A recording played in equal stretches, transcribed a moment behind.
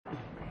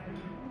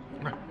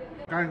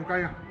干一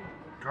下，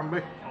干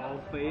杯！好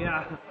肥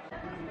呀！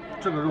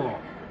这个肉，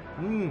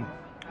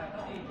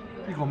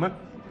一口闷。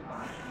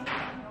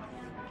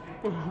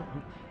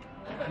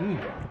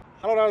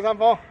Hello， 大家三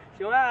丰，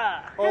熊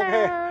二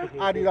OK，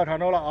 二弟到常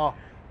州了啊！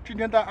今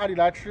天带二弟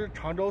来吃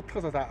常州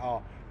特色菜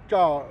啊，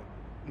叫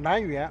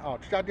南园啊，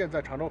这家店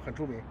在常州很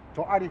出名。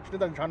走，二弟今天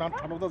带你尝尝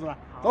常州特色菜，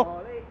走。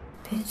好嘞。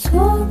别错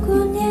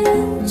过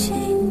年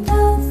轻的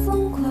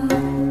疯狂，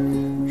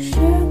时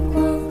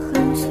光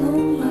很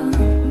匆忙。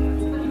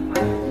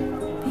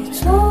别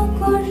错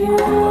过日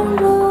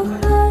落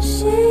和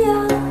夕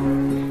阳，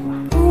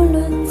无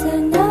论在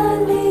哪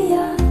里呀，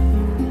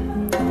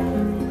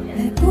来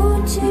不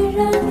及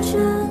认真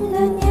的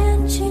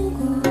年轻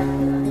过，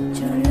就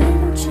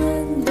认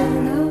真的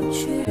老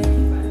去。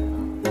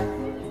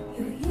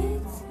有一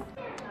次，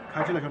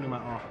开机了，兄弟们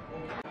啊！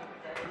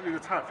这个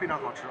菜非常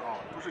好吃啊，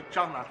都是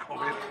江南口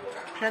味的，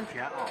偏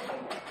甜啊。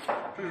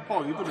这是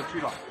鲍鱼炖的鸡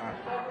爪，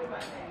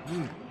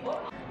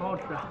好好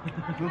吃啊！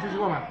能吃习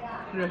惯吗？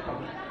是。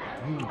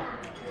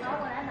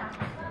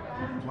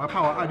我还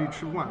怕我二弟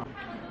吃不惯啊，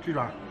鸡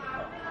爪，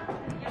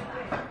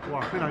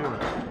哇，非常诱人。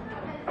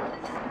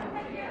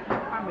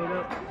话梅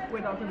的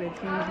味道特别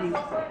清新，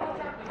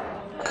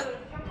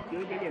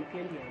有一点点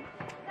偏甜。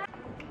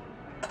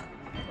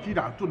鸡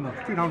爪炖的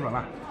非常软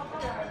烂，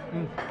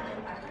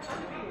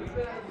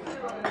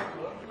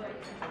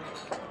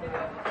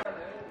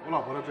我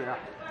老婆的最爱。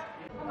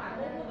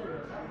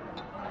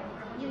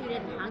因为有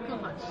点糖更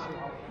好吃。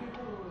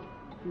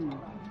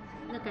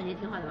那感觉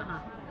挺好的吧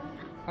哈？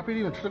他不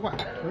一定吃得惯，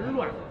很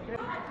软。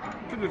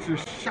这个是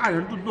虾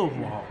仁炖豆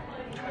腐啊，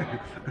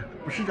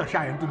不是叫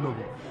虾仁炖豆腐，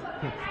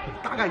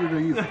大概就这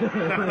意思。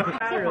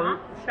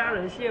虾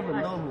仁蟹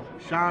粉豆腐。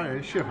虾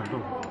仁蟹粉豆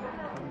腐。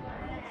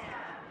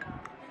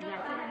你看，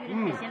就是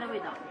有点海鲜的味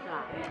道，是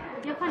吧？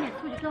要放点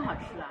醋就更好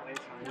吃了。来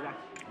尝一下。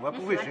我还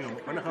不会形容，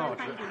反正很好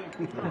吃。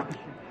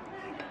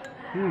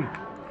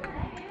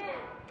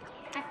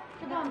哎，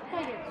这帮我们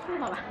带点醋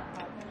好吧？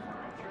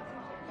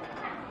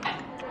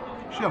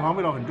蟹黄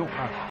味道很重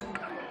啊！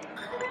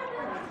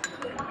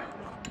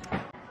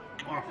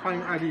哇，欢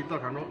迎二弟到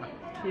常州。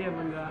谢谢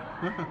峰哥。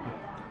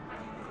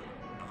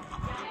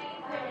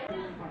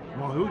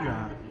网油卷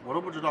我都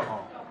不知道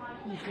啊。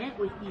以前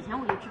我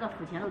就知道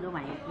府前路的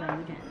网油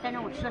卷，但是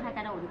我吃了它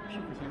干的我就不吃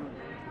府前路的。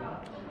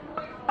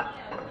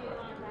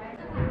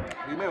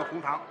里面有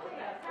红糖。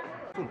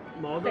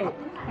毛豆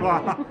是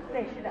吧？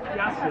对，是的。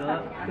鸭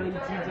舌跟鸡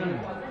胗，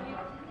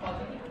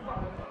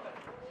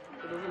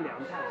这都是凉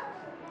菜。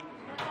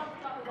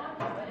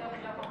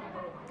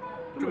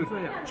这个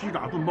鸡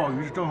爪炖鲍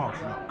鱼是真好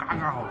吃，嘎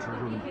嘎好吃，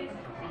兄弟们。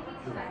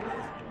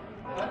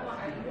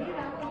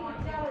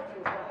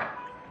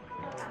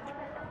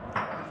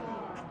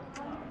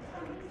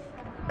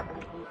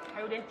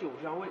还有点酒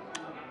香味。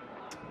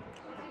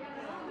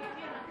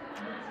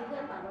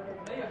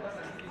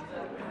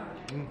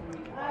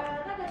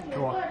是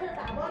吧？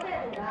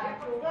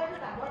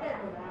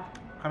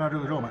看到这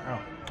个肉没啊？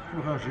是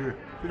不是很有食欲？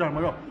这叫什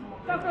么肉？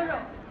糟扣肉。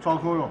糟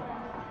扣肉。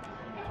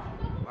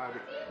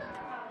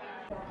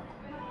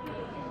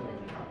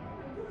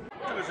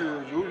这个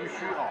是鱿鱼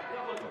须啊。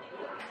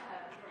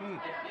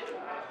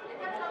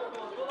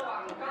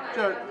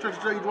这是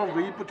这一桌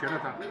唯一不甜的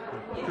菜，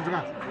试试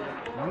看。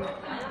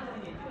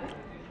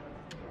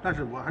但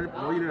是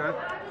我一个人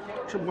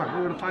吃不惯，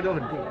因为花椒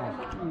很重啊。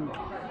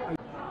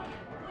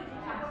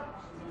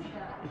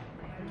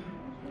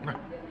来，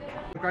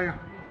干一下，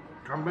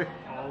干杯！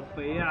好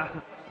肥呀！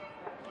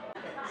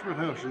是不是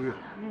很有食欲？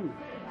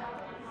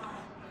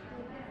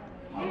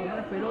它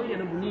肥肉一点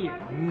都不腻。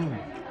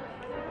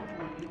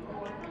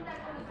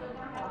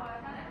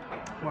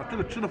哇，这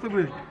个吃的会不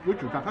会有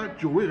酒渣？它的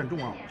酒味很重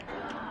啊。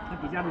它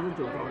底下都是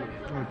酒糟的。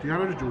底下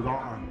都是酒糟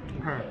啊！你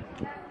看，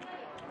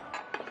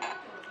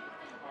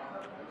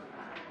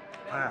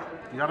哎呀，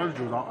底下都是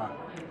酒糟啊。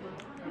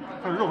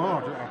它的肉很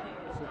好吃啊。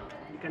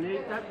感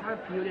觉它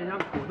皮有点像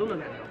果冻的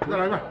感觉。再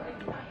来一个。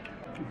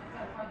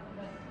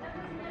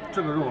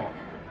这个肉，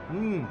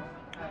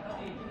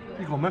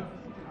一口闷。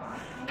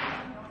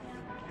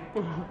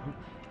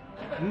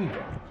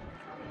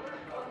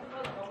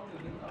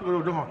这个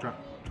肉真好吃。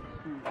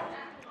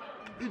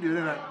一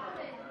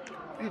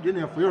点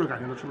点肥肉的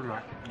感觉都吃不出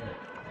来。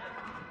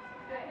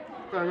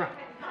再来一个。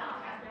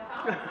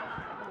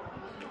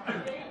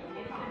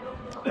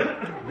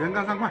连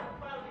干3块。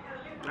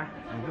来，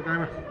你再干一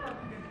份。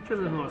确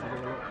实很好吃这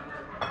个肉。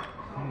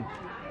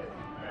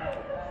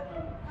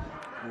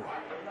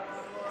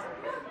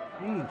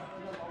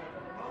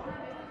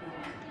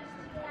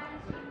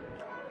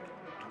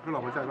给老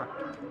婆加一块。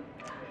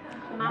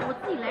妈，我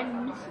自己来，你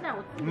们吃的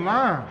我自己来。来。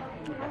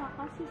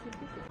好，谢谢。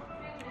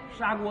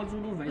砂锅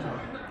猪肚肥肠。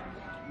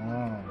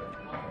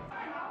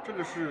这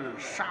个是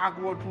砂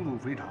锅猪肚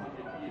肥肠。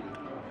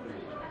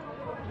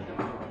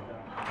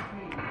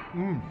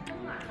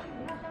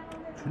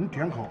纯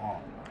甜口啊，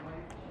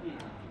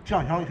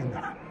酱香型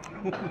的，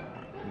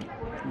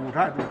五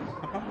菜猪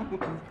肚，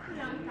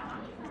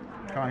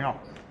开玩笑。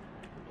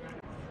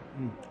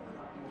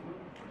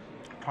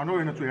常州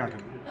人的最爱。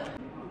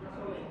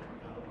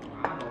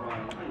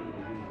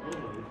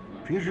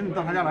平时你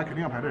到他家来肯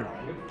定要排队的。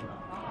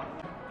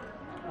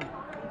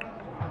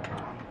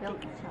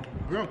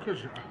不要客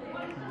气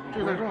啊，这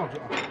个菜真好吃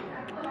啊！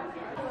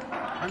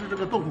还是这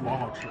个豆腐煲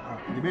好吃啊，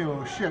里面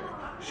有蟹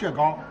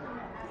膏、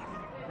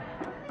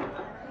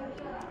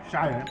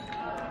虾仁，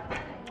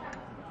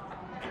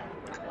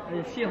而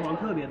且蟹黄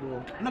特别多。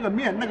那个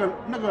面，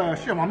那个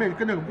蟹黄面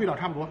跟那个味道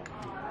差不多，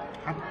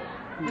还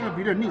那个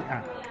比较腻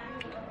啊。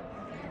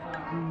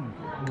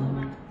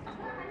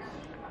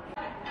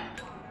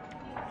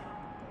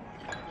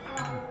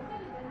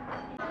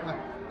哎，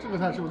这个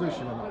菜是我最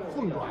喜欢的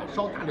凤爪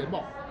烧大连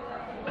鲍。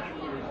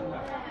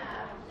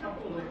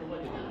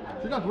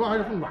实际上主要还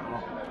是凤爪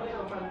了。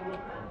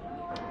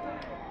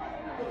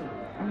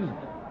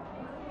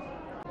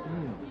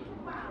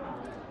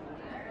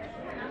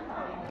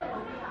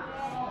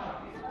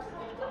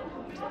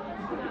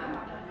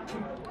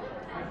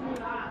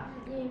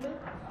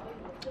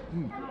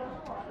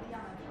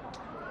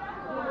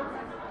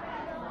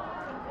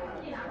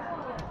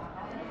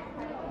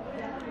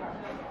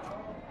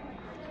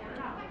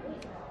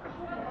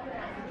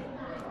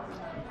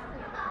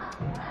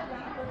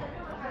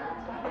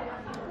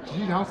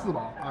吉祥四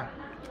宝，哎，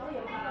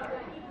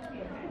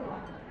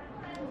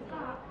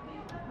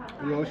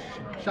有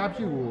虾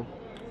屁股、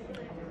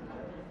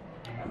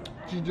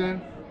鸡胗、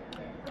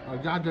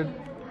鸭胗、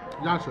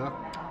鸭舌，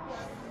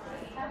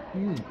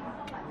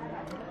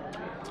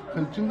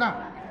很清淡。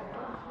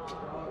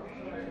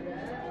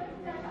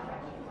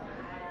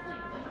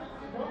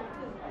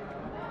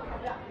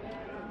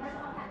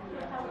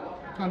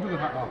看这个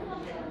菜啊。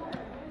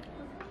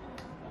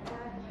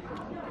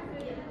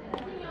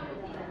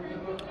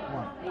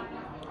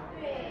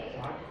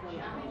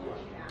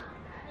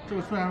这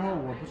个虽然说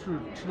我不是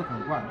吃的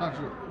很惯，但是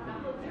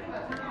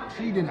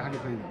吃一点点还是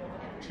可以的，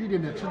吃一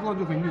点点，吃多了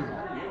就会腻了，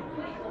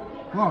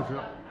很好吃，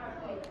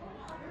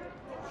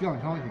需要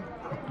你相信，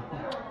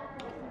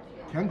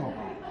甜口啊，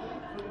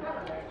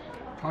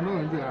常州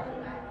人最爱。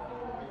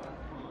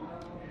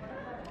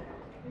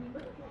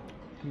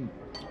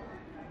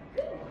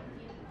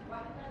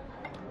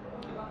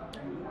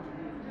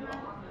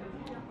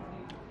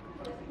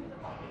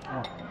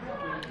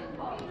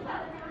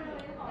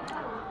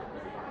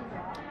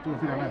这个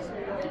非常 nice。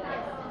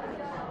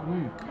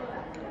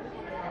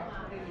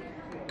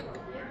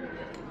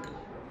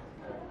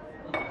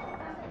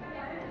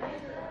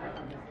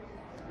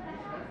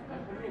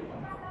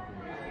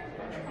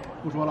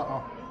不说了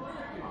啊，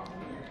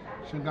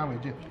先干为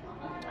敬。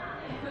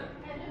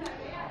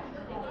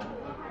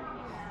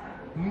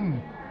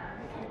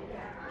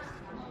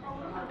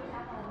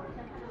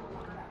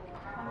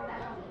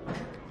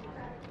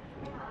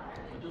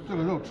这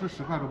个肉吃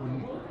10块都不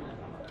腻。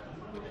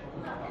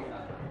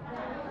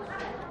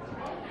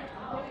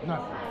那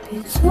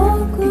别错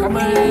过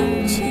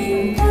年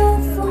轻的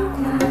疯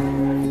狂，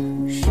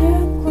时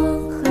光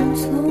很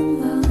匆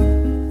忙。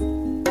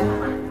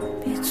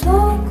别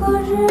错过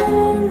日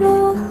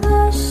落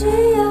和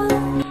夕阳。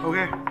OK，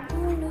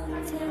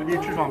 你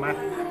吃爽没？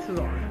吃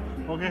爽了。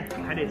OK，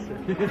 还得吃。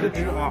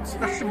吃啊！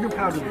那视频就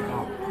拍到这里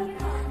啊。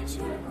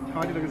看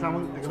完记得给3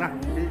分点个赞，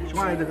给喜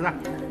欢也点个赞，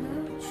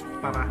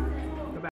拜拜。